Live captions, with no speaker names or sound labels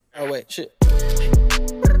Hey, shit.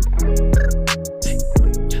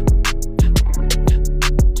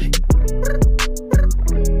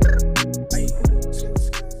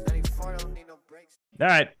 All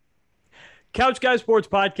right. Couch Guy Sports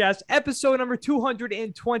Podcast, episode number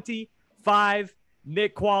 225.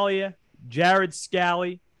 Nick Qualia, Jared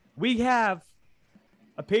Scally. We have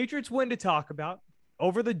a Patriots win to talk about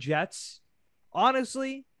over the Jets.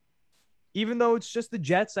 Honestly, even though it's just the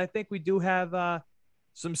Jets, I think we do have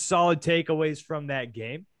some solid takeaways from that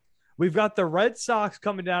game. We've got the Red Sox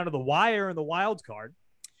coming down to the wire in the wild card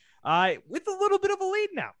with a little bit of a lead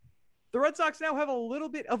now. The Red Sox now have a little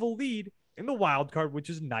bit of a lead in the wild card, which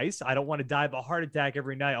is nice. I don't want to die of a heart attack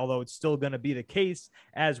every night, although it's still going to be the case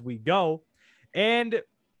as we go. And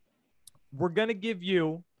we're going to give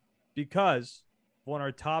you, because one of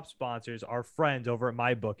our top sponsors, our friends over at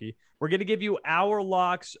MyBookie, we're going to give you our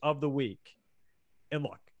locks of the week. And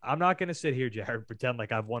look, I'm not going to sit here, Jared, and pretend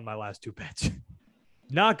like I've won my last two bets.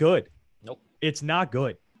 Not good. Nope. It's not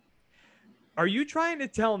good. Are you trying to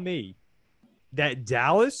tell me that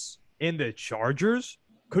Dallas and the Chargers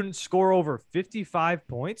couldn't score over 55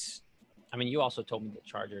 points? I mean, you also told me the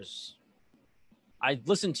Chargers. I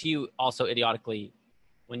listened to you also idiotically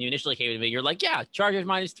when you initially came to me. You're like, yeah, Chargers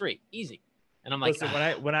 -3, easy. And I'm like,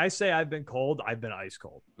 listen, when I say I've been cold, I've been ice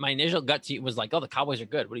cold. My initial gut to you was like, oh, the Cowboys are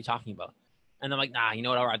good. What are you talking about? And I'm like, nah, you know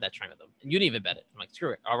what? I'll ride that train with them. And you didn't even bet it. I'm like,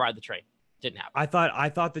 screw it. I'll ride the train. Didn't happen. I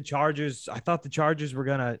thought the Chargers were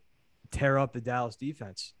gonna tear up the Dallas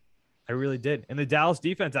defense. I really did. And the Dallas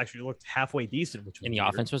defense actually looked halfway decent, which was and the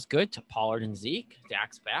weird. offense was good. To Pollard and Zeke.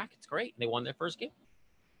 Dak's back. It's great. They won their first game.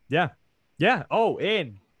 Yeah. Yeah. Oh,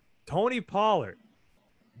 and Tony Pollard,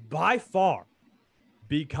 by far,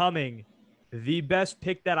 becoming the best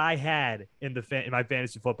pick that I had in my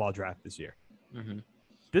fantasy football draft this year. Mm-hmm.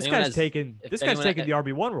 This guy's taking the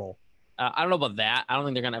RB1 role. I don't know about that. I don't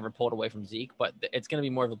think they're going to ever pull it away from Zeke, but it's going to be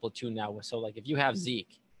more of a platoon now. So, like, if you have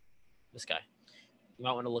Zeke, this guy, you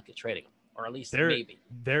might want to look at trading him, or at least maybe.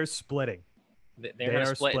 They're splitting. They're going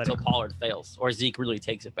to split until Pollard fails, or Zeke really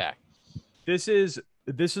takes it back. This is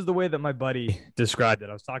the way that my buddy described it.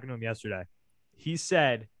 I was talking to him yesterday. He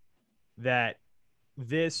said that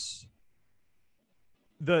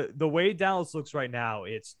the way Dallas looks right now,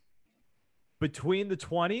 it's between the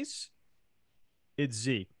 20s, it's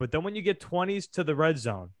Zeke. But then when you get 20s to the red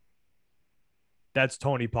zone, that's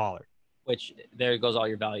Tony Pollard. Which there goes all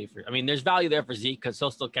your value for. I mean, there's value there for Zeke because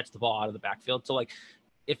he'll still catch the ball out of the backfield. So, like,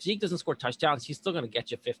 if Zeke doesn't score touchdowns, he's still going to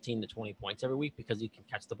get you 15 to 20 points every week because he can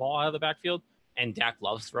catch the ball out of the backfield. And Dak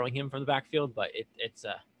loves throwing him from the backfield, but it's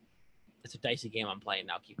a dicey game I'm playing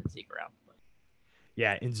now, keeping Zeke around. But.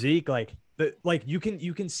 Yeah, and Zeke, you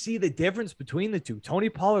can see the difference between the two. Tony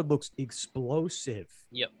Pollard looks explosive.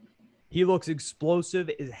 Yep. He looks explosive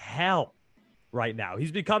as hell right now.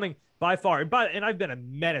 He's becoming by far, and I've been a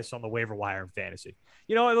menace on the waiver wire in fantasy.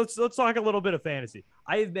 You know, let's talk a little bit of fantasy.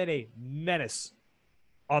 I have been a menace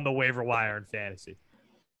on the waiver wire in fantasy.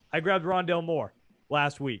 I grabbed Rondale Moore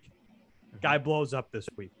last week. Guy blows up this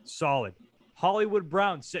week. Solid. Hollywood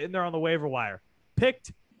Brown sitting there on the waiver wire.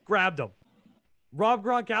 Picked, grabbed him. Rob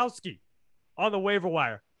Gronkowski on the waiver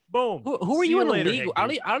wire. Boom. Who are you in the league? I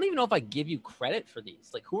don't even know if I give you credit for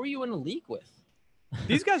these. Like, who are you in the league with?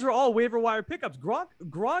 These guys are all waiver wire pickups.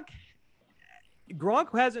 Gronk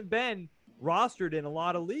hasn't been rostered in a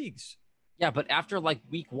lot of leads. Yeah, but after like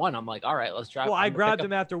week 1, I'm like, all right, let's try. Well, I grabbed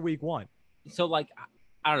him after week 1. So, like,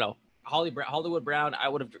 I don't know. Hollywood Brown,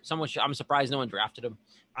 I'm surprised no one drafted him.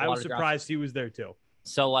 I was surprised he was there too.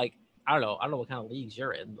 So, like, I don't know what kind of leagues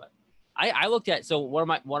you're in, but I looked at, so one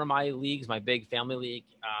of my leagues, my big family league,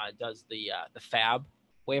 does the Fab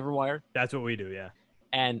waiver wire. That's what we do, yeah.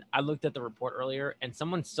 And I looked at the report earlier, and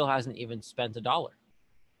someone still hasn't even spent $1.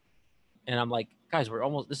 And I'm like, guys,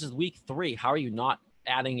 this is week 3. How are you not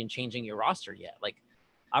adding and changing your roster yet? Like,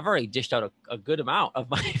 I've already dished out a good amount of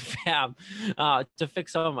my Fab to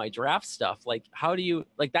fix some of my draft stuff. Like, how do you,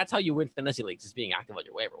 like, that's how you win fantasy leagues, is being active on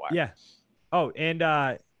your waiver wire. Yeah. Oh, and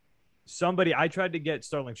I tried to get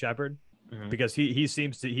Sterling Shepard because he's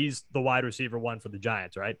the wide receiver 1 for the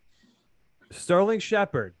Giants, right? Sterling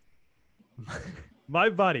Shepard, my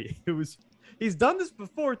buddy, he's done this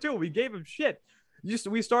before too. We gave him shit.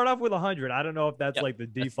 We start off with 100. I don't know if that's like the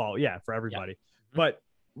default, for everybody. But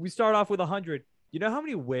we start off with 100. You know how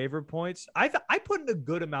many waiver points? I put in a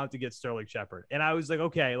good amount to get Sterling Shepard. And I was like,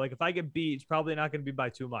 okay, like if I get beat, it's probably not going to be by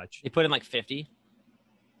too much. He put in like 50?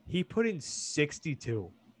 He put in 62.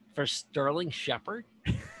 For Sterling Shepard?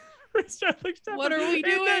 For Sterling Shepard. What are we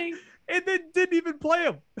doing? And then didn't even play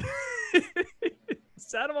him.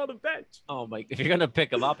 Sat him on the bench. Oh my! If you're gonna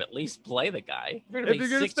pick him up, at least play the guy. If you're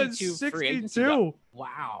gonna spend 62.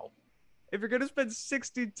 Wow. If you're gonna spend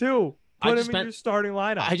 62, I put just him in your starting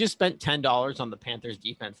lineup. I just spent $10 on the Panthers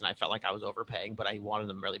defense, and I felt like I was overpaying, but I wanted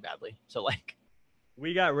them really badly. So like,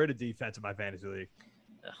 We got rid of defense in my fantasy league.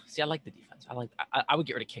 see, I like the defense. I would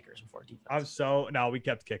get rid of kickers before defense. We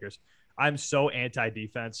kept kickers. I'm so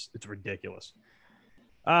anti-defense. It's ridiculous.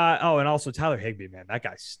 And also Tyler Higbee, man, that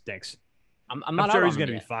guy stinks. I'm not sure out he's on going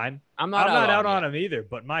to him be yet. fine. I'm not out on on him either,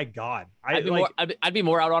 but my God. I'd be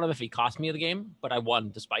more out on him if he cost me the game, but I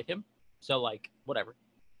won despite him. So like, whatever.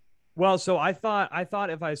 Well, so I thought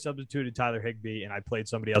if I substituted Tyler Higbee and I played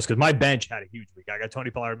somebody else, because my bench had a huge week. I got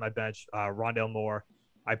Tony Pollard on my bench, Rondale Moore.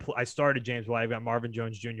 I started James White. I got Marvin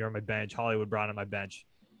Jones Jr. on my bench, Hollywood Brown on my bench.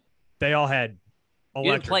 They all had electric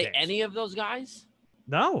You didn't play games. any of those guys?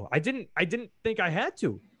 No, I didn't think I had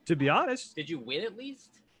to be honest. Did you win at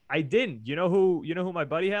least? I didn't. You know who my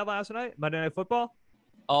buddy had last night? Monday Night Football?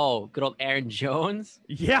 Oh, good old Aaron Jones.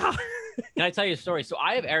 Yeah. Can I tell you a story? So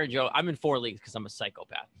I have Aaron Jones. I'm in 4 leagues because I'm a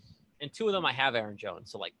psychopath. And 2 of them I have Aaron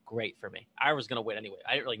Jones. So like, great for me. I was going to win anyway.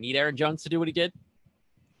 I didn't really need Aaron Jones to do what he did.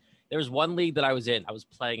 There was one league that I was in. I was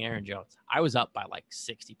playing Aaron Jones. I was up by like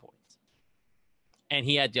 60 points. And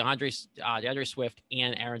he had DeAndre Swift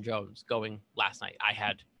and Aaron Jones going last night.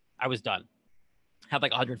 I was done. Had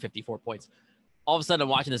like 154 points. All of a sudden, I'm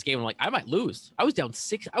watching this game. And I'm like, I might lose. I was down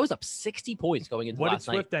 6. I was up 60 points going into last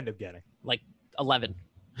night. What did Swift end up getting? Like 11.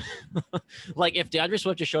 Like if DeAndre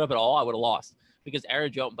Swift just showed up at all, I would have lost because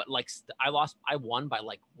Aaron Jones. But like I won by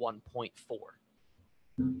like 1.4.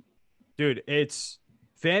 Dude, it's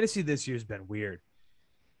fantasy this year's been weird.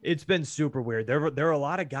 It's been super weird. There are a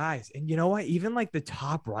lot of guys, and you know what? Even like the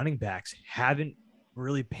top running backs haven't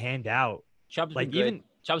really panned out. Chubb's like been good.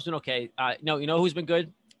 Chubb's been okay. No, you know who's been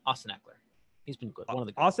good? Austin Eckler. He's been good. One of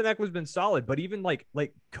the good. Austin Eckler's been solid, but even like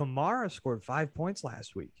Kamara scored 5 points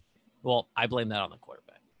last week. Well, I blame that on the quarterback.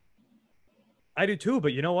 I do too,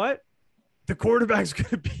 but you know what? The quarterback's going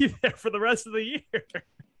to be there for the rest of the year.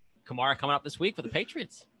 Kamara coming up this week for the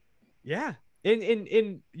Patriots. Yeah.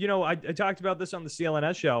 In you know, I talked about this on the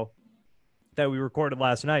CLNS show that we recorded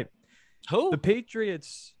last night. Who? The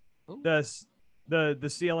Patriots. Who? The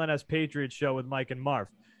CLNS Patriots show with Mike and Marv.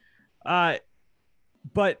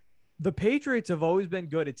 But the Patriots have always been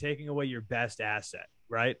good at taking away your best asset,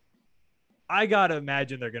 right? I got to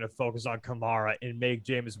imagine they're going to focus on Kamara and make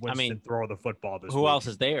Jameis Winston throw the football this week. Who else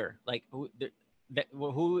is there? Like, who's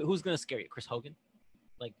going to scare you? Chris Hogan?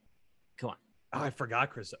 Like, come on. Oh, I forgot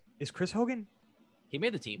Chris. Is Chris Hogan? He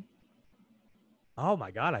made the team. Oh,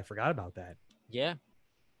 my God. I forgot about that. Yeah.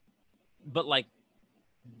 But, like,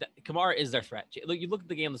 Kamara is their threat. You look at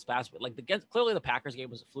the game this past week. Like, clearly the Packers game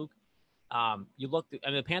was a fluke.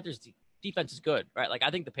 The Panthers defense is good, right? Like,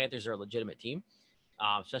 I think the Panthers are a legitimate team,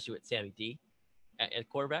 especially with Sammy D at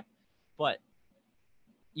quarterback. But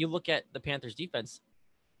you look at the Panthers defense,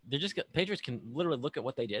 Patriots can literally look at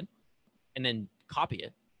what they did and then copy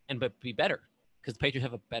it and be better because the Patriots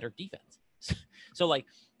have a better defense. So, like,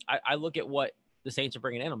 I look at what the Saints are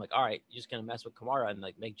bringing in. I'm like, all right, you're just going to mess with Kamara and,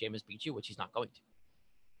 like, make Jameis beat you, which he's not going to.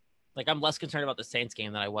 Like, I'm less concerned about the Saints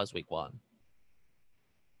game than I was week 1.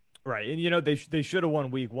 Right. And, you know, they should have won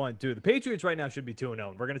week 1, too. The Patriots right now should be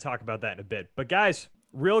 2-0. We're going to talk about that in a bit. But, guys,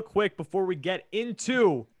 real quick before we get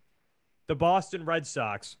into the Boston Red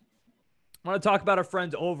Sox, I want to talk about our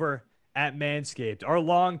friends over at Manscaped, our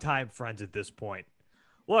longtime friends at this point.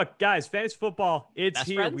 Look, guys, fantasy football, it's Best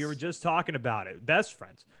here. friends? We were just talking about it. Best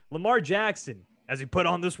friends. Lamar Jackson, as he put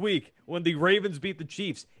on this week when the Ravens beat the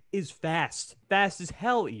Chiefs, is fast. Fast as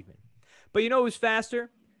hell, even. But you know who's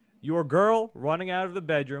faster? Your girl running out of the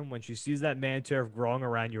bedroom when she sees that man turf growing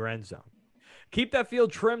around your end zone. Keep that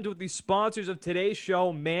field trimmed with the sponsors of today's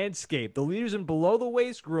show, Manscaped. The leaders in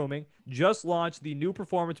below-the-waist grooming just launched the new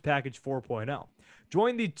Performance Package 4.0.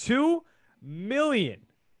 Join the 2 million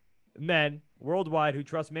men worldwide who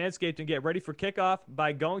trust Manscaped and get ready for kickoff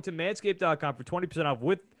by going to manscaped.com for 20% off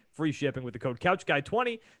with free shipping with the code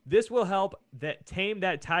CouchGuy20. This will help tame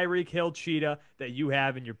that Tyreek Hill cheetah that you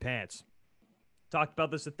have in your pants. Talked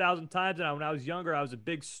about this 1,000 times, and when I was younger, I was a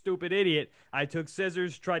big, stupid idiot. I took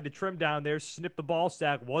scissors, tried to trim down there, snipped the ball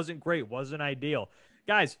sack. Wasn't great, wasn't ideal.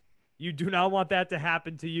 Guys, you do not want that to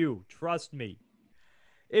happen to you. Trust me.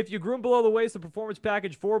 If you groom below the waist, the Performance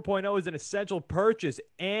Package 4.0 is an essential purchase.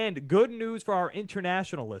 And good news for our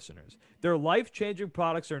international listeners. Their life-changing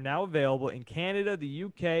products are now available in Canada, the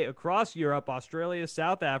UK, across Europe, Australia,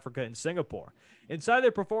 South Africa, and Singapore. Inside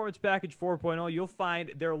their Performance Package 4.0, you'll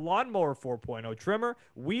find their Lawnmower 4.0 trimmer,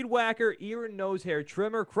 Weed Whacker, ear and nose hair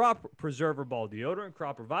trimmer, Crop Preserver ball deodorant,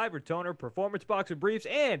 Crop Reviver toner, Performance Boxer briefs,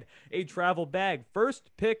 and a travel bag. First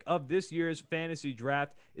pick of this year's fantasy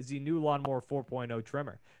draft is the new Lawnmower 4.0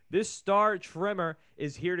 trimmer. This Star trimmer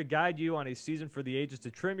is here to guide you on a season for the ages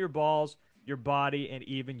to trim your balls, your body, and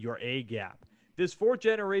even your A-gap. This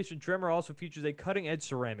fourth-generation trimmer also features a cutting-edge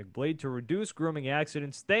ceramic blade to reduce grooming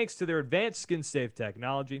accidents thanks to their advanced skin-safe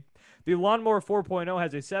technology. The Lawnmower 4.0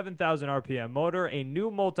 has a 7,000 RPM motor, a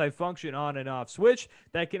new multifunction on and off switch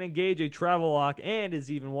that can engage a travel lock, and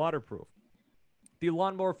is even waterproof. The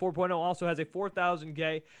Lawnmower 4.0 also has a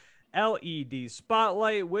 4,000K LED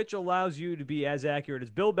spotlight, which allows you to be as accurate as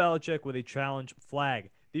Bill Belichick with a challenge flag.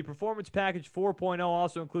 The Performance Package 4.0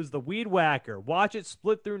 also includes the Weed Whacker. Watch it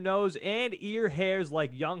split through nose and ear hairs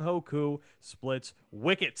like Young Hoku splits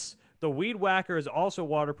wickets. The Weed Whacker is also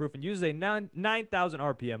waterproof and uses a 9,000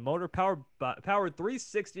 RPM motor powered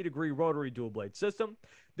 360-degree rotary dual-blade system.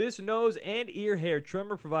 This nose and ear hair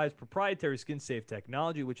trimmer provides proprietary skin-safe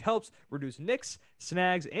technology, which helps reduce nicks,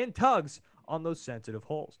 snags, and tugs on those sensitive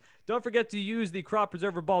holes. Don't forget to use the Crop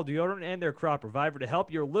Preserver Ball Deodorant and their Crop Reviver to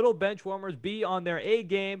help your little bench warmers be on their A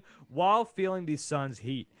game while feeling the sun's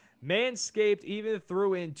heat. Manscaped even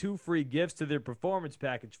threw in 2 free gifts to their Performance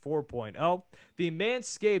Package 4.0, the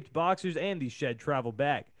Manscaped Boxers and the Shed Travel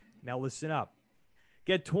Bag. Now listen up.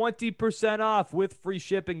 Get 20% off with free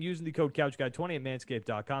shipping using the code CouchGuy20 at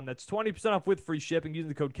manscaped.com. That's 20% off with free shipping using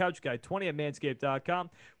the code CouchGuy20 at manscaped.com.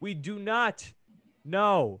 We do not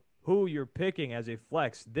know who you're picking as a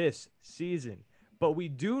flex this season, but we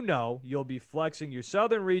do know you'll be flexing your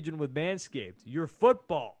southern region with Manscaped. Your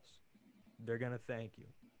footballs, they're going to thank you.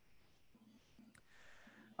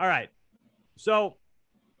 All right, so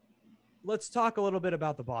let's talk a little bit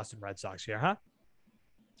about the Boston Red Sox here,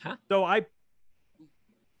 huh? So I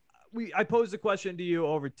posed a question to you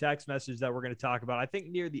over text message that we're going to talk about, I think,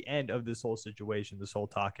 near the end of this whole situation, this whole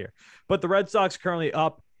talk here. But the Red Sox currently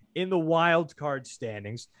up in the wild card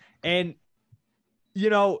standings. And, you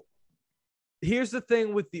know, here's the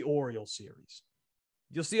thing with the Orioles series.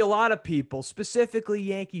 You'll see a lot of people, specifically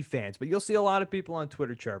Yankee fans, but you'll see a lot of people on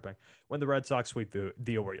Twitter chirping when the Red Sox sweep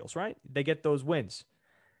the Orioles, right? They get those wins.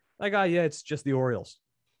 Like, oh, yeah, it's just the Orioles.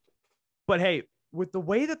 But, hey, with the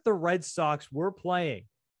way that the Red Sox were playing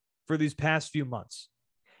for these past few months,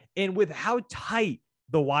 and with how tight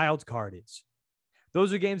the wild card is,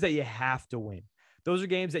 those are games that you have to win. Those are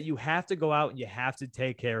games that you have to go out and you have to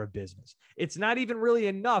take care of business. It's not even really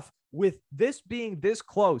enough with this being this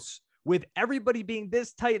close, with everybody being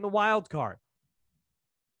this tight in the wild card.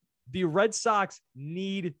 The Red Sox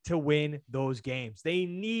need to win those games. They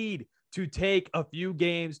need to take a few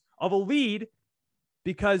games of a lead,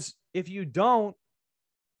 because if you don't,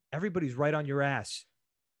 everybody's right on your ass.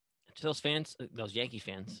 To those fans, those Yankee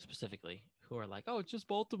fans specifically, who are like, oh, it's just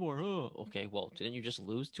Baltimore. Oh, okay, well, didn't you just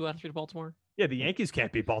lose 2 out of 3 to Baltimore? Yeah, the Yankees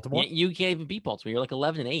can't beat Baltimore. You can't even beat Baltimore. You're like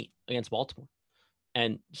 11-8 against Baltimore.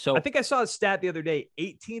 And so I think I saw a stat the other day,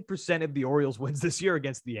 18% of the Orioles wins this year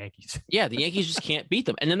against the Yankees. Yeah, the Yankees just can't beat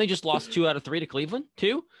them. And then they just lost 2 out of 3 to Cleveland,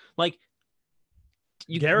 too. Like,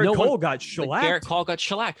 Garrett Cole got shellacked. Garrett Cole got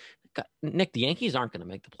shellacked. Nick, the Yankees aren't going to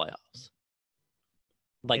make the playoffs.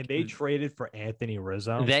 Like, and they traded for Anthony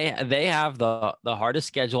Rizzo. They have the hardest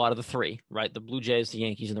schedule out of the 3, right? The Blue Jays, the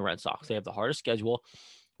Yankees, and the Red Sox. They have the hardest schedule,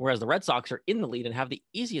 whereas the Red Sox are in the lead and have the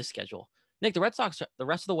easiest schedule. Nick, the Red Sox, the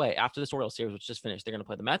rest of the way after this Orioles series, which just finished, they're going to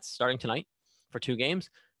play the Mets starting tonight for 2 games.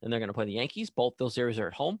 Then they're going to play the Yankees. Both those series are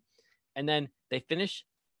at home. And then they finish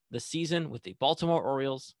the season with the Baltimore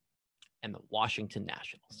Orioles and the Washington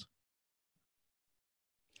Nationals.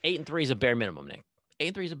 8-3 is a bare minimum, Nick.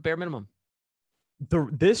 8-3 is a bare minimum.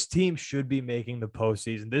 This team should be making the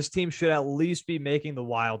postseason. This team should at least be making the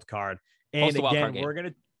wild card. And again, we're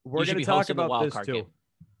gonna talk about this too. Game.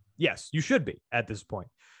 Yes, you should be at this point.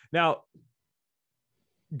 Now,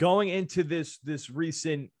 going into this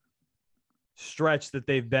recent stretch that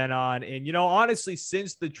they've been on, and you know, honestly,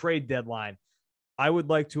 since the trade deadline, I would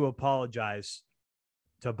like to apologize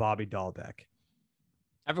to Bobby Dahlbeck.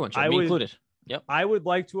 Everyone should, me included. Yep. I would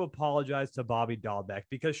like to apologize to Bobby Dahlbeck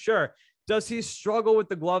because, sure, does he struggle with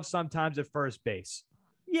the glove sometimes at first base?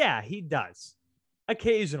 Yeah, he does.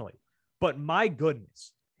 Occasionally. But my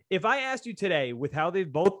goodness, if I asked you today with how they've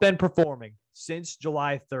both been performing since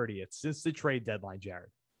July 30th, since the trade deadline,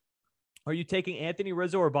 Jared, are you taking Anthony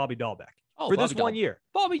Rizzo or Bobby Dahlbeck for this 1 year?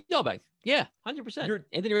 Bobby Dahlbeck. Yeah, 100%.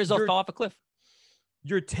 Anthony Rizzo fell off a cliff.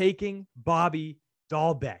 You're taking Bobby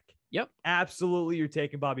Dahlbeck. Yep. Absolutely, you're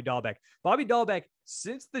taking Bobby Dahlbeck. Bobby Dahlbeck,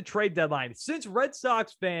 since the trade deadline, since Red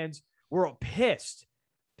Sox fans were pissed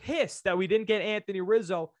that we didn't get Anthony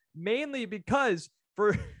Rizzo, mainly because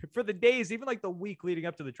for the days, even like the week leading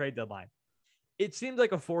up to the trade deadline, it seemed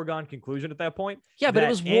like a foregone conclusion at that point. Yeah, but it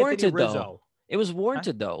was warranted, though. It was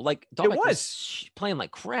warranted, though. Like, Dahlbeck was playing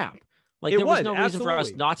like crap. Like It there was was, no reason for us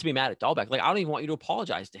absolutely. not to be mad at Dahlbeck. Like I don't even want you to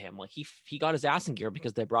apologize to him. Like he got his ass in gear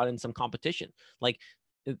because they brought in some competition. Like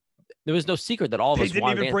there was no secret that all of They us didn't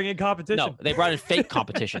wanted even bring in No, competition. they brought in fake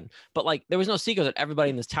competition. But like there was no secret that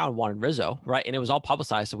everybody in this town wanted Rizzo, right? And it was all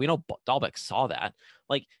publicized. So we know Dahlbeck saw that.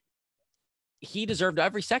 Like he deserved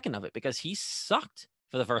every second of it because he sucked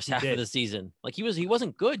for the first He half of did. the season. Like he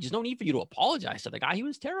wasn't good. There's no need for you to apologize to the guy. He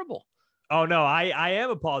was terrible. Oh no, I am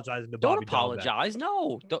apologizing to Don't Bobby Dahlbeck apologize.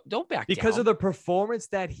 No, don't back because down. of the performance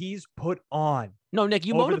that he's put on. No, Nick,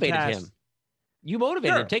 you over the motivated past- him. You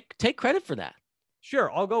motivated him. Sure. Take credit for that. Sure,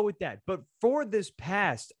 I'll go with that. But for this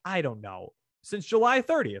past, I don't know, since July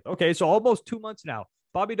 30th, okay, so almost 2 months now,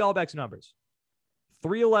 Bobby Dahlbeck's numbers: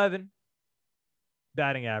 311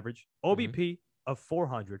 batting average, OBP of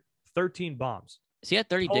 400, 13 bombs. Is he at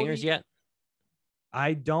 30 Tony- dingers yet?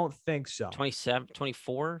 I don't think so. 27,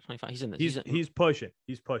 24, 25. He's in the. He's pushing.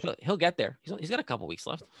 He's pushing. He'll get there. He's got a couple weeks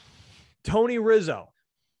left. Tony Rizzo.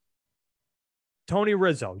 Tony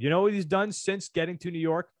Rizzo. You know what he's done since getting to New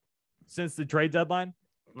York, since the trade deadline?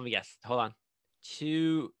 Let me guess. Hold on.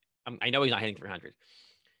 I know he's not hitting 300.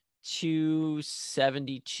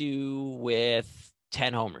 272 with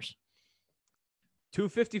 10 homers.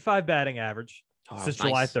 255 batting average since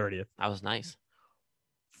July 30th. That was nice.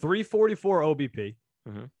 344 OBP.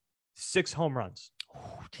 Mhm. 6 home runs.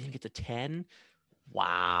 Oh, didn't he get to 10?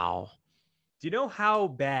 Wow. Do you know how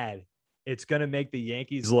bad it's going to make the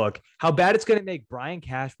Yankees look? How bad it's going to make Brian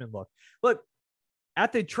Cashman look? Look,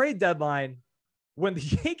 at the trade deadline, when the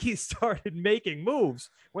Yankees started making moves,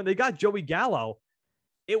 when they got Joey Gallo,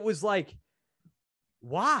 it was like,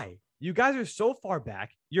 why? You guys are so far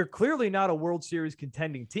back. You're clearly not a World Series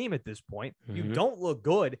contending team at this point. You don't look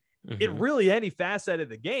good in really any facet of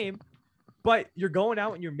the game, but you're going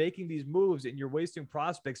out and you're making these moves and you're wasting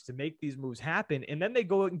prospects to make these moves happen. And then they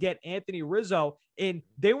go and get Anthony Rizzo, and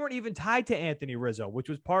they weren't even tied to Anthony Rizzo, which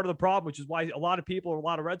was part of the problem, which is why a lot of people, a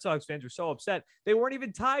lot of Red Sox fans are so upset. They weren't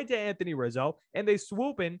even tied to Anthony Rizzo, and they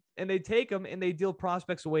swoop in and they take him and they deal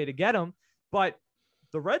prospects away to get him. But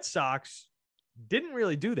the Red Sox didn't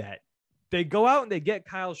really do that. They go out and they get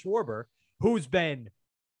Kyle Schwarber, who's been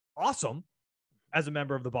awesome as a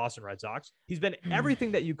member of the Boston Red Sox. He's been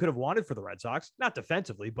everything that you could have wanted for the Red Sox, not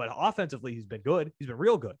defensively, but offensively, he's been good. He's been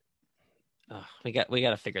real good. We got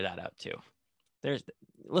to figure that out too.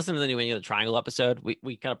 Listen to the New England Triangle episode.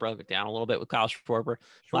 We kind of broke it down a little bit with Kyle Schwarber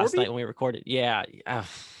last night when we recorded. Yeah.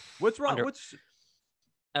 What's wrong? You're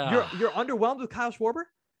underwhelmed with Kyle Schwarber?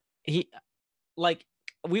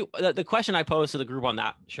 The question I posed to the group on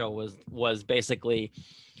that show was basically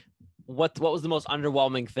what was the most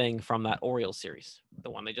underwhelming thing from that Orioles series, the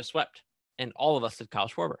one they just swept, and all of us said Kyle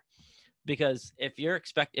Schwarber, because if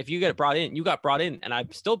you get brought in, you got brought in, and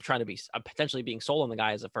I'm still trying to I'm potentially being sold on the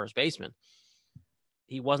guy as a first baseman.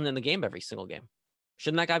 He wasn't in the game every single game.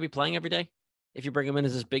 Shouldn't that guy be playing every day? If you bring him in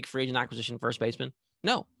as this big free agent acquisition first baseman,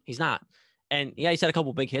 no, he's not. And yeah, he's had a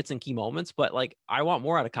couple big hits in key moments, but like I want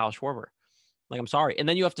more out of Kyle Schwarber. Like, I'm sorry. And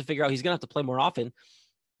then you have to figure out he's going to have to play more often,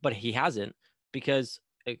 but he hasn't because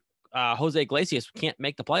Jose Iglesias can't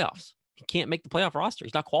make the playoffs. He can't make the playoff roster.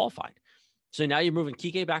 He's not qualified. So now you're moving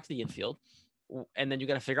Kike back to the infield, and then you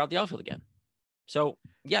got to figure out the outfield again. So,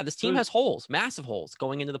 yeah, this team has holes, massive holes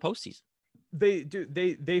going into the postseason. They do.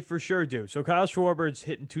 They for sure do. So Kyle Schwarber's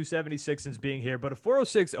hitting 276 since being here, but a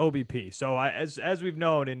 406 OBP. So as we've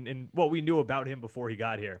known and what we knew about him before he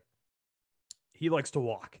got here, he likes to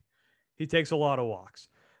walk. He takes a lot of walks.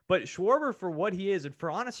 But Schwarber, for what he is, and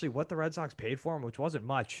for honestly what the Red Sox paid for him, which wasn't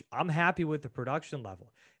much, I'm happy with the production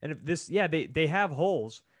level. And if this, yeah, they have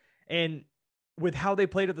holes. And with how they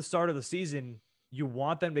played at the start of the season, you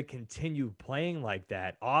want them to continue playing like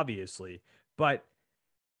that, obviously. But,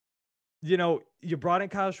 you know, you brought in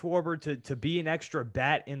Kyle Schwarber to be an extra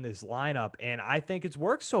bat in this lineup, and I think it's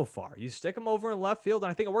worked so far. You stick him over in left field,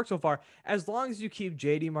 and I think it worked so far. As long as you keep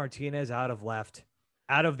JD Martinez out of left,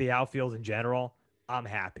 out of the outfield in general, I'm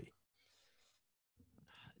happy.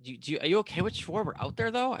 Are you okay with Schwarber out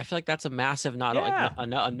there though? I feel like that's a massive a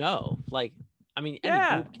no. Like, I mean,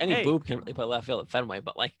 any boob can really play left field at Fenway,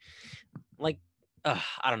 but like,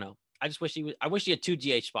 I don't know. I just wish I wish he had 2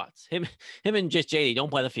 DH spots. Him and just JD don't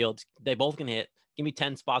play the field. They both can hit. Give me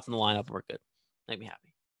 10 spots in the lineup. We're good. Make me happy.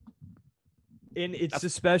 And it's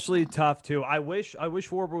especially tough too. I wish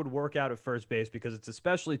Schwarber would work out at first base because it's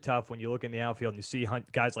especially tough when you look in the outfield and you see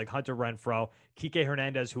guys like Hunter Renfroe, Kike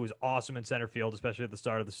Hernandez, who was awesome in center field, especially at the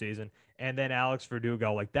start of the season, and then Alex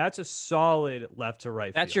Verdugo. Like, that's a solid left to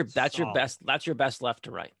right. That's your best left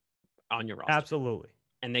to right on your roster. Absolutely.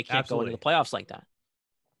 And they can't go into the playoffs like that.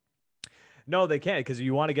 No, they can't, because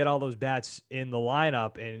you want to get all those bats in the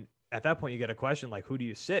lineup, and at that point, you get a question like, who do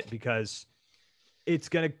you sit? Because it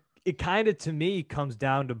kind of, to me, comes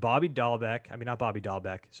down to Bobby Dahlbeck. I mean, not Bobby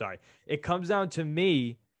Dahlbeck. Sorry. It comes down to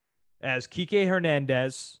me as Kike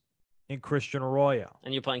Hernandez and Christian Arroyo.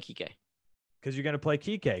 And you're playing Kike. Because you're going to play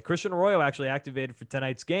Kike. Christian Arroyo actually activated for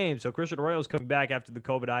tonight's game. So Christian Arroyo is coming back after the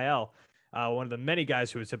COVID IL. One of the many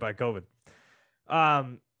guys who was hit by COVID.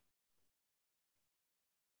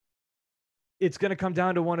 It's going to come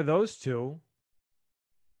down to one of those two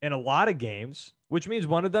in a lot of games, which means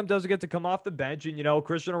one of them doesn't get to come off the bench. And,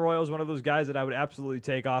 Christian Arroyo is one of those guys that I would absolutely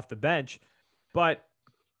take off the bench. But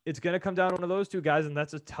it's going to come down to one of those two guys, and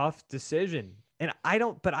that's a tough decision. And I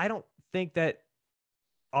don't think that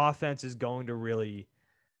offense is going to really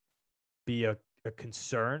be a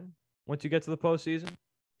concern once you get to the postseason,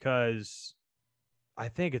 because I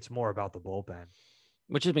think it's more about the bullpen,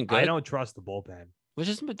 which has been good. I don't trust the bullpen. They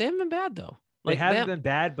haven't been bad though. They haven't been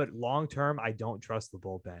bad, but long term, I don't trust the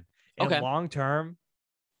bullpen. And long term,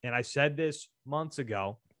 and I said this months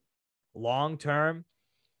ago, long term,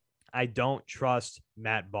 I don't trust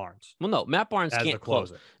Matt Barnes. Well, no, Matt Barnes can't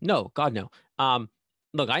close. No, God, no.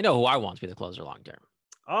 Look, I know who I want to be the closer long term.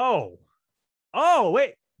 Oh,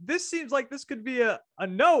 wait. This seems like this could be a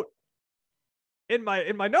note in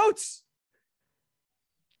my notes.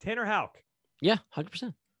 Tanner Houck. Yeah,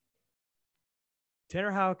 100%.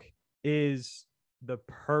 Tanner Houck is the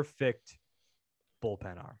perfect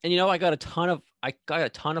bullpen arm. And I got a ton of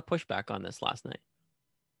pushback on this last night.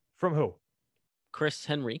 From who? Chris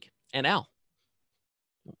Henrique and Al.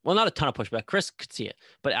 Well, not a ton of pushback. Chris could see it,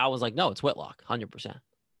 but Al was like, "No, it's Whitlock, 100%."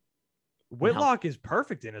 Whitlock is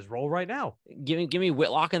perfect in his role right now. Give me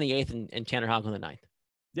Whitlock in the 8th and Tanner Houck in the 9th.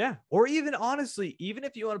 Yeah, or even honestly, even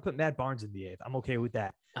if you want to put Matt Barnes in the 8th, I'm okay with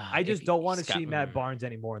that. I just don't want to see Matt Barnes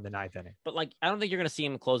anymore in the 9th inning. But I don't think you're going to see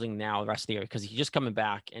him closing now the rest of the year, because he's just coming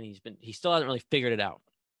back and he still hasn't really figured it out.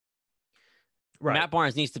 Right. Matt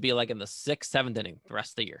Barnes needs to be in the 6th, 7th inning the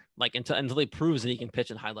rest of the year, until he proves that he can pitch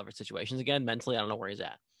in high leverage situations again. Mentally, I don't know where he's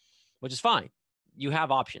at, which is fine. You have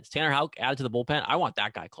options. Tanner Houck added to the bullpen. I want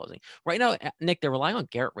that guy closing right now. Nick, they're relying on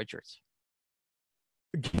Garrett Richards.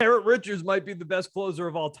 Garrett Richards might be the best closer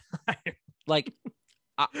of all time.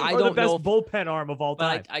 I don't the best know bullpen arm of all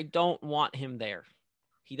time. I don't want him there.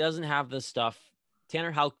 He doesn't have this stuff.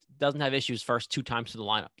 Tanner Houck doesn't have issues first 2 times to the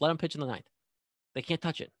lineup. Let him pitch in the 9th. They can't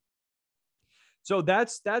touch it. So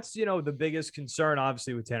that's the biggest concern,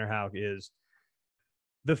 obviously, with Tanner Houck is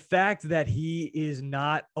the fact that he is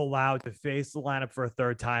not allowed to face the lineup for a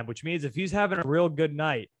 3rd time, which means if he's having a real good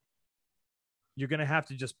night, you're going to have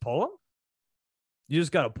to just pull him. You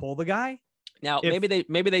just got to pull the guy. Now, maybe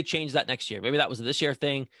they change that next year. Maybe that was a this year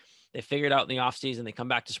thing. They figure it out in the offseason. They come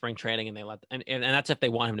back to spring training and they and that's if they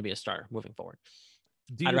want him to be a starter moving forward.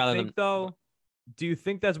 Do you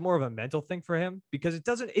think that's more of a mental thing for him? Because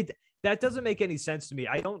that doesn't make any sense to me.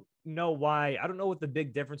 I don't know why. I don't know what the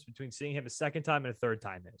big difference between seeing him a 2nd time and a 3rd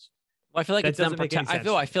time is. Well, I feel like it's them.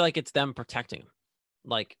 I feel like it's them protecting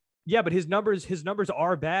him. Yeah, but his numbers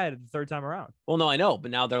are bad the 3rd time around. Well, no, I know,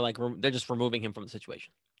 but now they're just removing him from the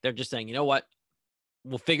situation. They're just saying, you know what?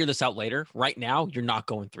 We'll figure this out later. Right now, you're not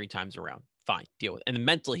going 3 times around. Fine, deal with it. And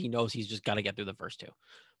mentally, he knows he's just got to get through the first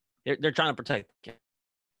 2. They're trying to protect him.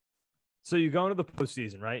 So you go into the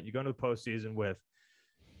postseason, right? You go into the postseason with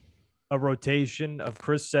a rotation of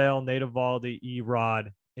Chris Sale, Nate Eovaldi,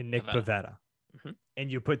 E-Rod, and Nick Pivetta. Mm-hmm.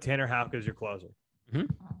 And you put Tanner Houck as your closer. Mm-hmm.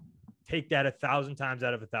 Take that 1,000 times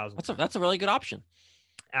out of 1,000. That's a really good option.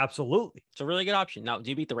 Absolutely. It's a really good option. Now, do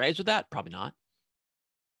you beat the Rays with that? Probably not.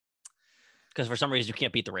 Because for some reason, you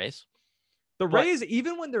can't beat the Rays. Rays,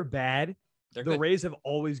 even when they're bad, the Rays have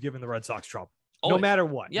always given the Red Sox trouble. Always. No matter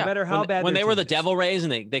what. Yeah. No matter how bad. When they were the Devil Rays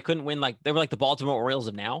and they couldn't win, they were like the Baltimore Orioles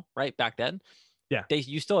of now, right? Back then. Yeah.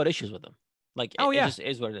 You still had issues with them. It just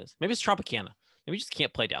is what it is. Maybe it's Tropicana. Maybe you just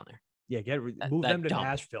can't play down there. Yeah, move them to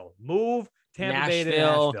Nashville. Move Tampa Bay to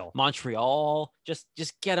Nashville. Montreal. Just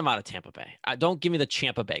get them out of Tampa Bay. Don't give me the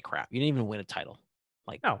Tampa Bay crap. You didn't even win a title.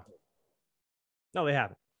 No, they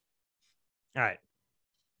haven't. All right.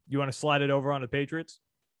 You want to slide it over on the Patriots?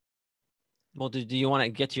 Well, do you want to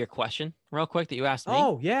get to your question real quick that you asked me?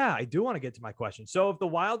 Oh, yeah, I do want to get to my question. So if the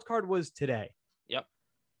wild card was today, yep,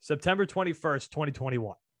 September 21st,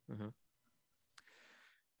 2021,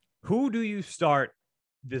 who do you start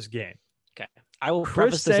this game? Okay. I will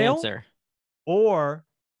preface this answer. Or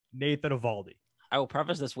Nathan Eovaldi? I will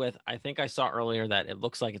preface this with, I think I saw earlier that it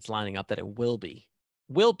looks like it's lining up that it will be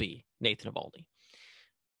Nathan Eovaldi.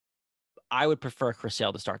 I would prefer Chris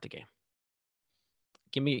Sale to start the game.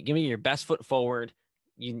 Give me your best foot forward.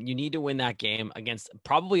 You need to win that game against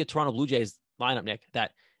probably a Toronto Blue Jays lineup, Nick,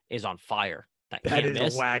 that is on fire. That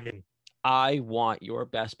is a wagon. I want your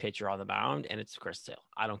best pitcher on the mound, and it's Chris Sale.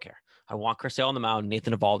 I don't care. I want Chris Sale on the mound.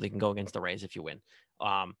 Nathan Eovaldi can go against the Rays if you win.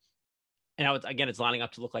 And now it's lining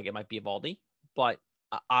up to look like it might be Eovaldi, but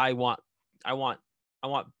I want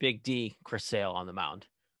Big D Chris Sale on the mound,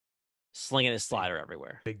 slinging his slider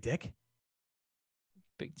everywhere. Big Dick.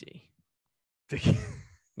 Big D. Big.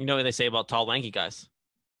 You know what they say about tall, lanky guys?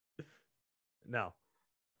 No.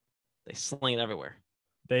 They sling it everywhere.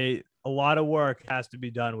 A lot of work has to be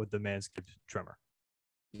done with the Manscaped trimmer.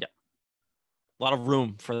 Yeah. A lot of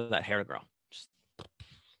room for that hair to grow.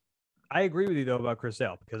 I agree with you, though, about Chris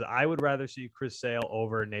Sale, because I would rather see Chris Sale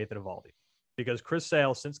over Nathan Eovaldi, because Chris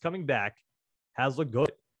Sale, since coming back, has looked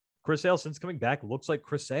good. Chris Sale, since coming back, looks like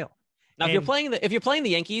Chris Sale. Now, if you're playing the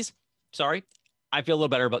Yankees, sorry, I feel a little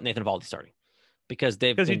better about Nathan Eovaldi starting, because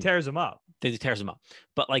he tears them up. He tears them up.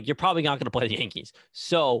 But like, you're probably not going to play the Yankees,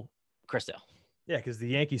 so Chris Sale. Yeah, because the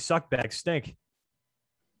Yankees suckbags stink.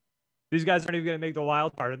 These guys aren't even going to make the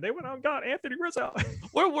wild card, and they went out and got Anthony Rizzo.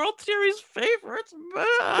 We're World Series favorites.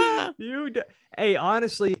 Hey,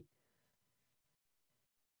 honestly,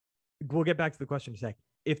 we'll get back to the question in a second.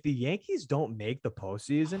 If the Yankees don't make the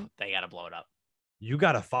postseason, they got to blow it up. You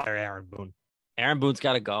got to fire Aaron Boone. Aaron Boone's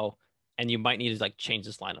got to go, and you might need to like change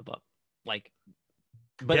this lineup up. Like,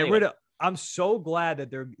 but anyway. I'm so glad that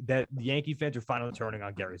the Yankee fans are finally turning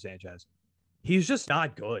on Gary Sanchez. He's just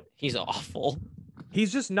not good. He's awful.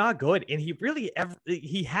 He's just not good, and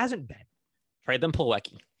he hasn't been. Trade them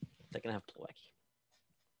Plawecki. They can have Plawecki.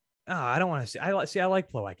 Oh, I don't want to see. I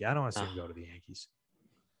like Plawecki. I don't want to see him go to the Yankees.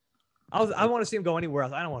 I want to see him go anywhere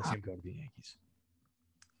else. I don't want to see him go to the Yankees.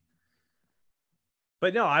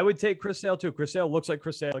 But no, I would take Chris Sale too. Chris Sale looks like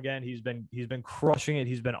Chris Sale again. He's been crushing it.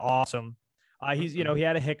 He's been awesome. He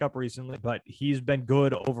had a hiccup recently, but he's been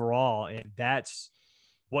good overall, and that's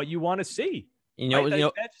what you want to see.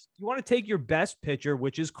 You want to take your best pitcher,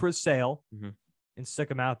 which is Chris Sale, and stick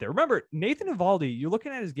him out there. Remember, Nathan Eovaldi, you're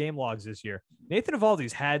looking at his game logs this year. Nathan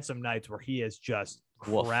Eovaldi's had some nights where he has just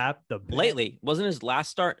crapped the bed. Lately. Wasn't his last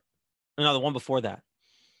start? No, the one before that.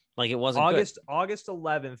 Like, it wasn't August good.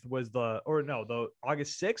 11th was the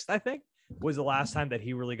August 6th, I think, was the last time that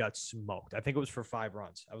he really got smoked. I think it was for 5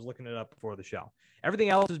 runs. I was looking it up before the show. Everything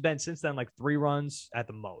else has been since then like 3 runs at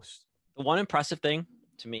the most. The one impressive thing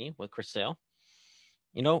to me with Chris Sale,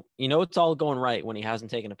 it's all going right when he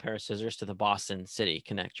hasn't taken a pair of scissors to the Boston City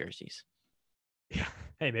Connect jerseys. Yeah.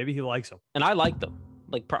 Hey, maybe he likes them. And I like them.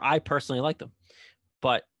 I personally like them.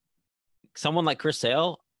 But someone like Chris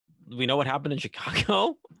Sale, we know what happened in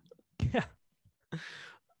Chicago. Yeah.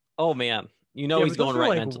 Oh man. He's going right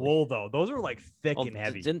like mentally. Wool though. Those are like thick and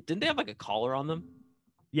heavy. Didn't they have like a collar on them?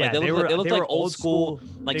 Yeah, they looked like old school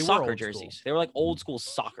like soccer jerseys. They were like old school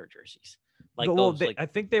soccer jerseys. I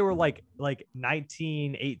think they were like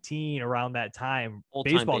 1918 around that time.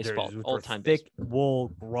 Baseball jerseys, old time thick wool,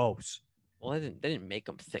 gross. Well, they didn't make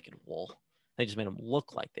them thick and wool. They just made them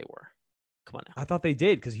look like they were. Come on now. I thought they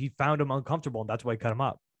did because he found them uncomfortable, and that's why he cut them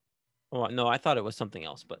up. Oh no, I thought it was something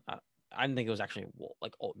else, but I didn't think it was actually wool.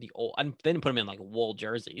 Like the old. They didn't put them in like wool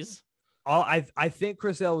jerseys. I think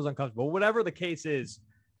Chris Sale was uncomfortable. Whatever the case is,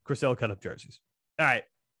 Chris Sale cut up jerseys. All right,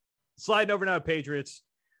 sliding over now to Patriots.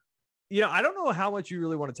 I don't know how much you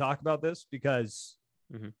really want to talk about this because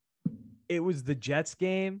it was the Jets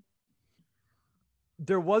game.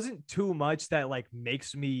 There wasn't too much that like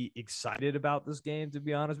makes me excited about this game, to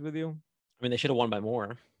be honest with you. I mean, they should have won by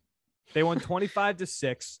more. They won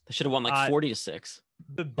 25-6. They should have won like 40-6.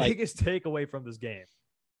 The biggest takeaway from this game,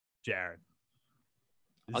 Jared,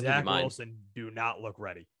 Zach Wilson do not look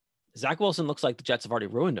ready. Zach Wilson looks like the Jets have already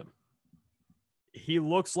ruined him. He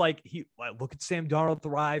looks like look at Sam Darnold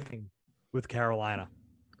thriving with Carolina.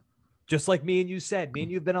 Just like me and you said, me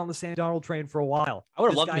and you've been on the Sam Darnold train for a while. I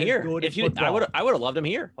would have loved him here. I would have loved him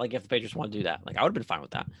here. Like if the Patriots want to do that, like I would have been fine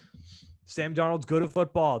with that. Sam Darnold's good at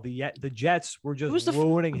football. The Jets were just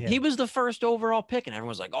ruining him. He was the first overall pick, and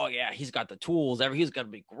everyone's like, "Oh yeah, he's got the tools. He's going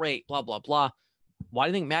to be great." Blah blah blah. Why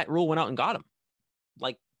do you think Matt Rule went out and got him?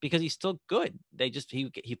 Like because he's still good.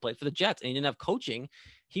 He played for the Jets, and he didn't have coaching.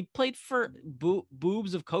 He played for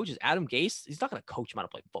boobs of coaches. Adam Gase, he's not going to coach him how to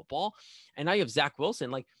play football. And now you have Zach Wilson.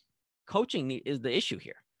 Like coaching is the issue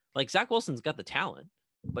here. Like Zach Wilson's got the talent,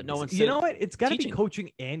 but no one's. You know what? It's got to be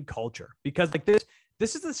coaching and culture because like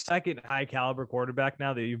this is the second high caliber quarterback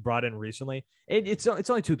now that you've brought in recently. It's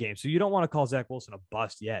only 2 games, so you don't want to call Zach Wilson a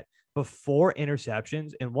bust yet. But 4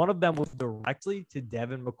 interceptions, and one of them was directly to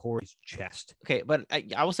Devin McCourty's chest. Okay, but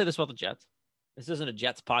I will say this about the Jets. This isn't a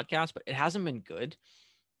Jets podcast, but it hasn't been good,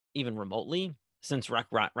 even remotely, since Rex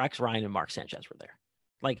Ryan and Mark Sanchez were there.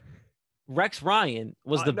 Like, Rex Ryan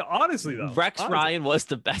was honestly though. Ryan was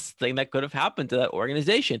the best thing that could have happened to that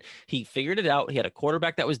organization. He figured it out. He had a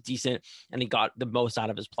quarterback that was decent, and he got the most out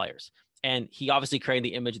of his players. And he obviously created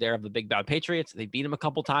the image there of the big bad Patriots. They beat him a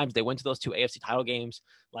couple times. They went to those 2 AFC title games.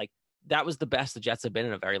 Like, that was the best the Jets have been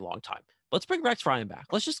in a very long time. Let's bring Rex Ryan back.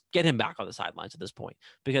 Let's just get him back on the sidelines at this point,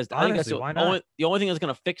 because I think that's the only thing that's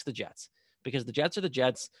going to fix the Jets, because the Jets are the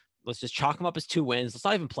Jets. Let's just chalk them up as 2 wins. Let's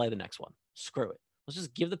not even play the next one. Screw it. Let's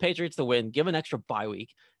just give the Patriots the win, give an extra bye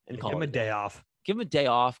week, and give them a day off. Give them a day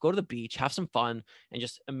off, go to the beach, have some fun, and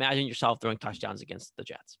just imagine yourself throwing touchdowns against the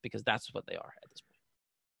Jets, because that's what they are at this point.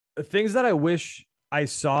 The things that I wish I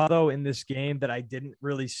saw, though, in this game that I didn't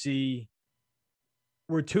really see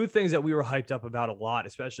were 2 things that we were hyped up about a lot,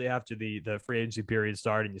 especially after the free agency period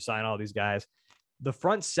started and you sign all these guys. The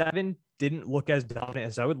front 7 didn't look as dominant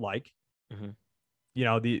as I would like. Mm-hmm. You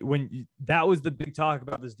know, that was the big talk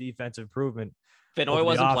about this defensive improvement. Van Noy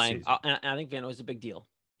wasn't playing. And I think Van Noy is a big deal.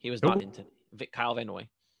 He was not into Kyle Van Noy.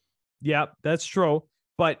 Yeah, that's true.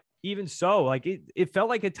 But even so, like it felt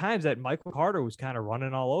like at times that Michael Carter was kind of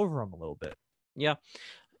running all over him a little bit. Yeah,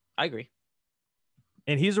 I agree.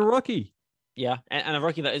 And he's a rookie. Yeah, and a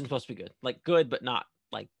rookie that isn't supposed to be good. Like, good, but not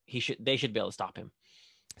like they should be able to stop him.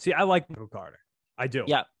 See, I like Michael Carter. I do.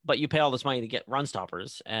 Yeah, but you pay all this money to get run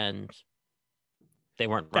stoppers, and they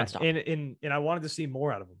weren't run stoppers. And I wanted to see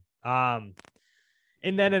more out of him.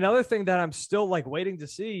 And then another thing that I'm still like waiting to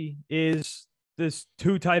see is this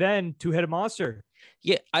 2 tight end, 2-headed monster.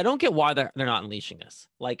 Yeah, I don't get why they're not unleashing this.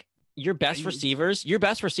 Like, your best receivers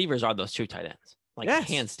are those 2 tight ends. Like,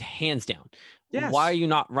 yes. hands down. Yes. Why are you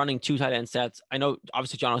not running 2 tight end sets? I know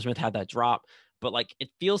obviously John Smith had that drop, but like, it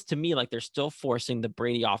feels to me like they're still forcing the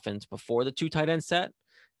Brady offense before the 2 tight end set.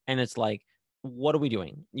 And it's like, what are we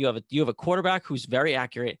doing? You have a quarterback who's very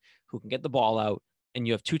accurate, who can get the ball out, and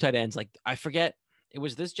you have 2 tight ends. Like, I forget, it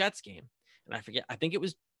was this Jets game, and I think it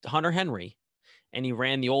was Hunter Henry, and he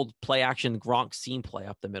ran the old play action Gronk seam play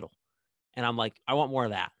up the middle. And I'm like, I want more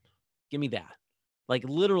of that. Give me that. Like,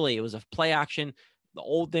 literally, it was a play action. The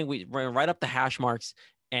old thing, we ran right up the hash marks,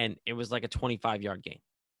 and it was like a 25-yard game.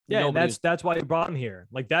 Yeah, and that's why you brought him here.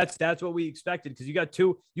 Like, that's what we expected, because you got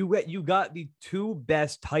you got the 2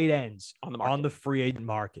 best tight ends on the free agent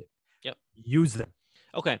market. Yep. Use them.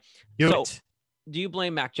 Okay. So do you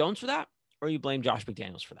blame Mac Jones for that, or you blame Josh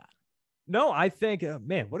McDaniels for that? No, I think,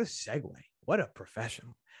 man, what a segue. What a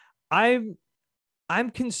professional. I'm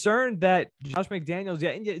concerned that Josh McDaniels,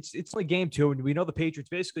 and it's only game 2, and we know the Patriots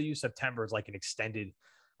basically use September as like an extended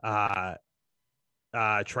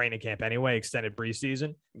training camp anyway, extended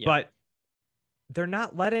preseason. Yeah. But they're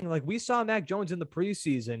not letting, like, we saw Mac Jones in the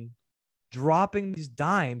preseason dropping these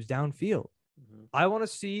dimes downfield. Mm-hmm. I want to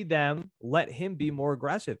see them let him be more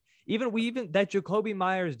aggressive. Even that Jacoby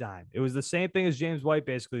Myers dime, it was the same thing as James White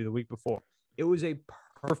basically the week before. It was a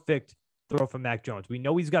perfect throw from Mac Jones. We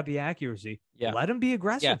know he's got the accuracy. Yeah. Let him be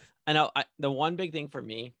aggressive. Yeah. I know. The one big thing for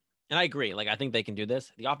me, and I agree, like, I think they can do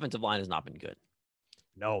this. The offensive line has not been good.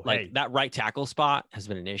 No, like, that right tackle spot has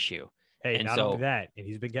been an issue. Hey, and not only that, and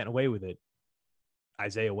he's been getting away with it.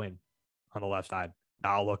 Isaiah Wynn on the left side,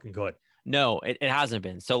 now looking good. No, it hasn't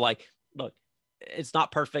been. So, like, look, it's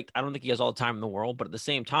not perfect. I don't think he has all the time in the world, but at the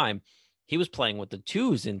same time, he was playing with the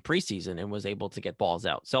 2s in preseason and was able to get balls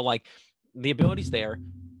out. So, like, the ability's there.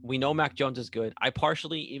 We know Mac Jones is good. I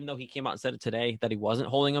partially, even though he came out and said it today that he wasn't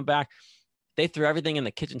holding him back, they threw everything in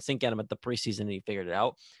the kitchen sink at him at the preseason, and he figured it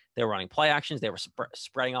out. They were running play actions. They were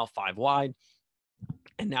spreading out 5 wide.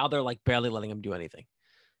 And now they're like barely letting him do anything.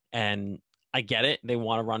 And I get it. They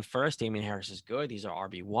want to run first. Damian Harris is good. He's our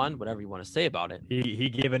RB1, whatever you want to say about it. He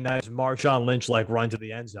gave a nice Marshawn Lynch-like run to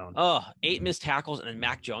the end zone. 8 missed tackles, and then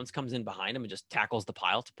Mac Jones comes in behind him and just tackles the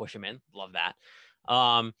pile to push him in. Love that.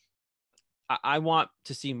 I want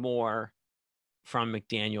to see more from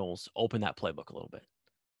McDaniels open that playbook a little bit.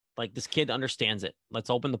 Like, this kid understands it. Let's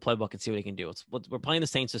open the playbook and see what he can do. We're playing the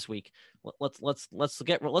Saints this week. Let's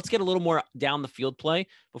get a little more down the field play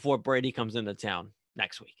before Brady comes into town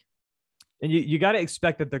next week. And you got to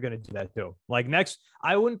expect that they're going to do that too. Like, next,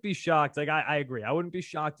 I wouldn't be shocked. Like, I agree. I wouldn't be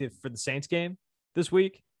shocked if for the Saints game this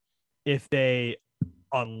week, if they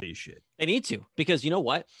unleash it. They need to, because you know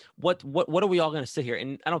what? What are we all going to sit here?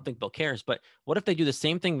 And I don't think Bill cares, but what if they do the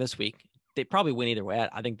same thing this week? They probably win either way.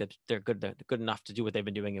 I think that they're good enough to do what they've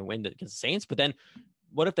been doing and win against the Saints. But then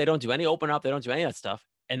what if they don't do any open up? They don't do any of that stuff.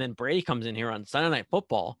 And then Brady comes in here on Sunday Night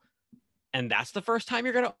Football, and that's the first time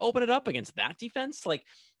you're going to open it up against that defense. Like,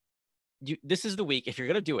 this is the week. If you're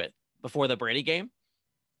going to do it before the Brady game,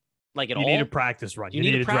 like, you need a practice run. You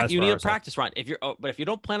need a practice run. But if you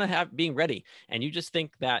don't plan on being ready, and you just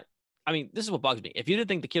think that, I mean, this is what bugs me. If you didn't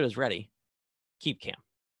think the kid was ready, keep Cam.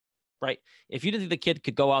 right? If you didn't think the kid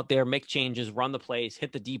could go out there, make changes, run the plays,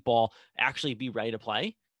 hit the deep ball, actually be ready to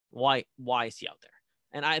play, why is he out there?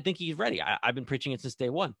 And I think he's ready. I've been preaching it since day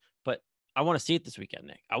one, but I want to see it this weekend,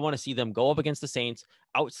 Nick. I want to see them go up against the Saints,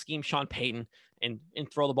 out scheme Sean Payton, and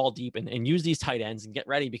throw the ball deep and use these tight ends and get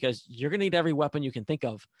ready, because you're going to need every weapon you can think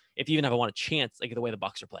of if you even have a chance, like the way the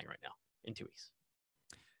Bucs are playing right now in 2 weeks.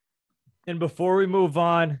 And before we move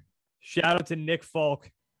on, shout out to Nick Folk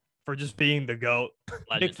for just being the GOAT.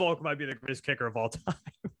 Legend. Nick Folk might be the greatest kicker of all time.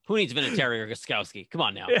 Who needs Vinatieri or Gostkowski? Come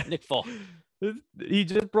on now. Yeah. Nick Folk. He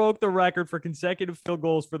just broke the record for consecutive field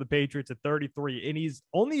goals for the Patriots at 33, and he's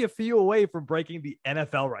only a few away from breaking the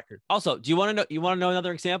NFL record. Also, do you want to know? You want to know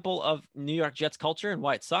another example of New York Jets culture and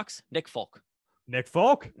why it sucks? Nick Folk. Nick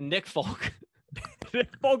Folk. Nick Folk. Nick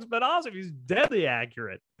Folk's been awesome. He's deadly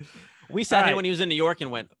accurate. We sat here when he was in New York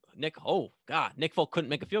and went, Nick. Oh God, Nick Folk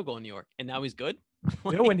couldn't make a field goal in New York, and now he's good.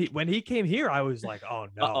 You know, when he came here, I was like, oh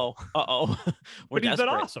no. But he's been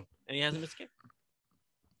awesome, and he hasn't missed a game.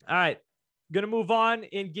 All right. Going to move on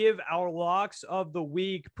and give our locks of the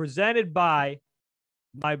week presented by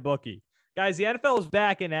MyBookie. Guys, the NFL is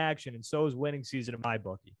back in action, and so is winning season at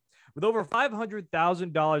MyBookie. With over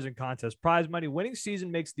 $500,000 in contest prize money, winning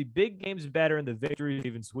season makes the big games better and the victories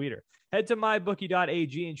even sweeter. Head to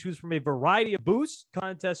mybookie.ag and choose from a variety of boosts,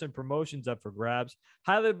 contests, and promotions up for grabs,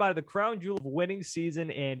 highlighted by the crown jewel of winning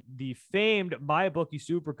season and the famed MyBookie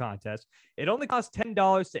Super Contest. It only costs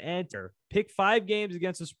 $10 to enter. Pick 5 games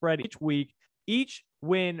against the spread each week. Each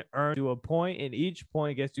win earns you a point, and each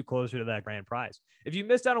point gets you closer to that grand prize. If you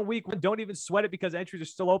missed out on week 1, don't even sweat it, because entries are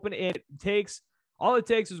still open. All it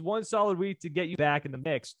takes is one solid week to get you back in the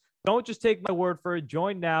mix. Don't just take my word for it.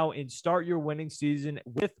 Join now and start your winning season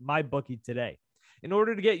with MyBookie today. In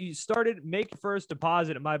order to get you started, make your first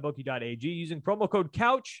deposit at mybookie.ag using promo code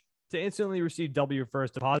COUCH to instantly receive double your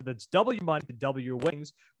first deposit. That's double your money to double your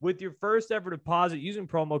winnings with your first ever deposit using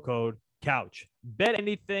promo code COUCH. Bet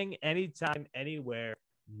anything, anytime, anywhere,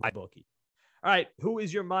 MyBookie. All right, who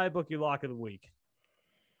is your MyBookie lock of the week?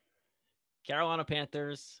 Carolina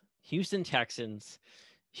Panthers, Houston Texans.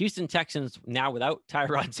 Houston Texans now without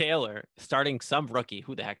Tyrod Taylor, starting some rookie.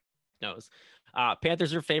 Who the heck knows?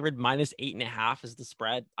 Panthers are favored -8.5 is the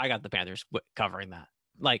spread. I got the Panthers covering that.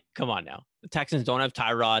 Like, come on now. The Texans don't have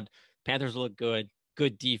Tyrod. Panthers look good.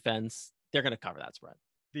 Good defense. They're going to cover that spread.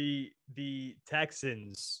 The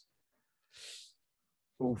Texans.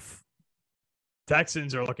 Oof.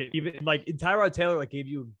 Texans are looking, even like Tyrod Taylor, like gave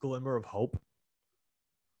you a glimmer of hope.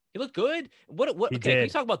 He looked good. What? He Okay, did. can you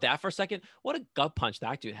talk about that for a second? What a gut punch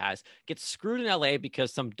that dude has. Gets screwed in LA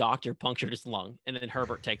because some doctor punctured his lung, and then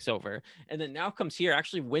Herbert takes over. And then now comes here,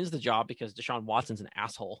 actually wins the job because Deshaun Watson's an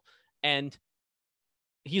asshole. And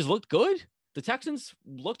he's looked good. The Texans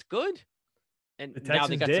looked good. And now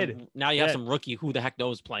they got you have some rookie who the heck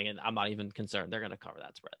knows playing, and I'm not even concerned. They're going to cover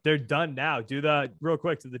that spread. They're done now. Do the real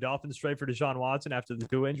quick. Did the Dolphins trade for Deshaun Watson after the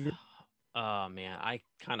 2 injury? Oh man, I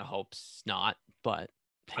kind of hope not, but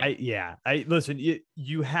listen, you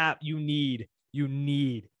need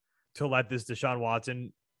to let this Deshaun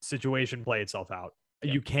Watson situation play itself out.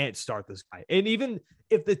 Yep. You can't start this guy. And even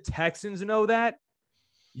if the Texans know that,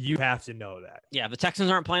 you have to know that. Yeah, if the Texans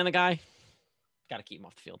aren't playing the guy, got to keep him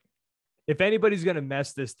off the field. If anybody's going to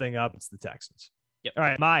mess this thing up, it's the Texans. Yep. All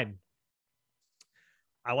right, mine.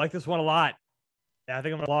 I like this one a lot. I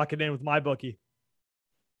think I'm going to lock it in with MyBookie.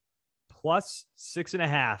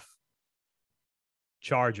 +6.5.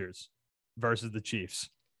 Chargers versus the Chiefs.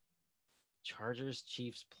 Chargers,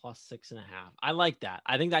 Chiefs +6.5. I like that.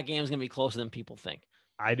 I think that game is going to be closer than people think.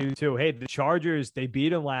 I do too. Hey, the Chargers, they beat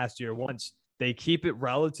them last year once. They keep it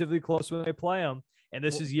relatively close when they play them. And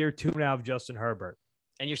this is year 2 now of Justin Herbert.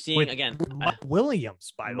 And you're seeing, again, Mike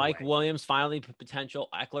Williams, by the way. Mike Williams finally potential.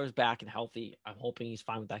 Eckler's back and healthy. I'm hoping he's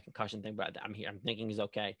fine with that concussion thing, but I'm thinking he's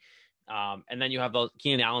okay. And then you have those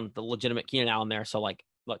Keenan Allen, the legitimate Keenan Allen there. So, like,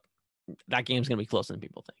 look, that game's going to be closer than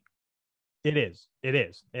people think. It is.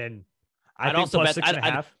 And I'd think also bet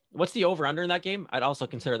 6.5. What's the over under in that game? I'd also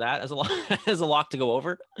consider that as a lock, as a lock to go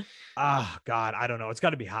over. Ah, God, I don't know. It's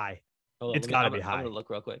got to be high. It's got to be high. I'm going to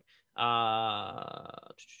look real quick.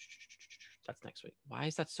 That's next week. Why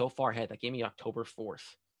is that so far ahead? That gave me October 4th.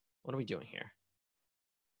 What are we doing here?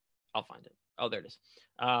 I'll find it. Oh, there it is.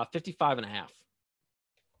 55.5.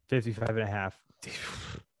 55.5.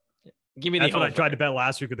 Give me That's the what over. I tried to bet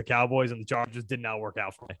last week with the Cowboys, and the Chargers did not work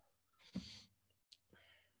out for me.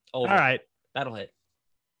 Over. All right. That'll hit.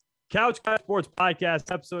 Couch Sports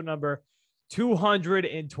Podcast, episode number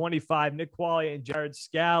 225. Nick Quaglia and Jared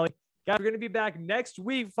Scally. Guys, we're going to be back next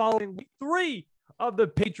week following week 3 of the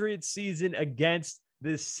Patriots season against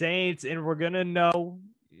the Saints. And we're going to know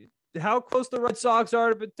how close the Red Sox are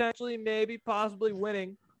to potentially, maybe, possibly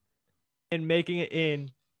winning and making it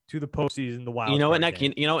in to the postseason. The Wild. You know what next?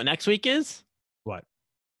 You know what next week is? What?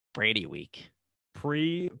 Brady week.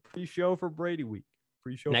 Pre-show for Brady week.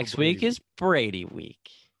 Pre-show next week is Brady week.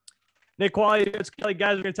 Nick Quality, Kelly,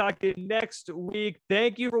 guys. We're gonna talk to you next week.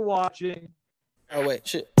 Thank you for watching. Oh wait,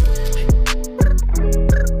 shit.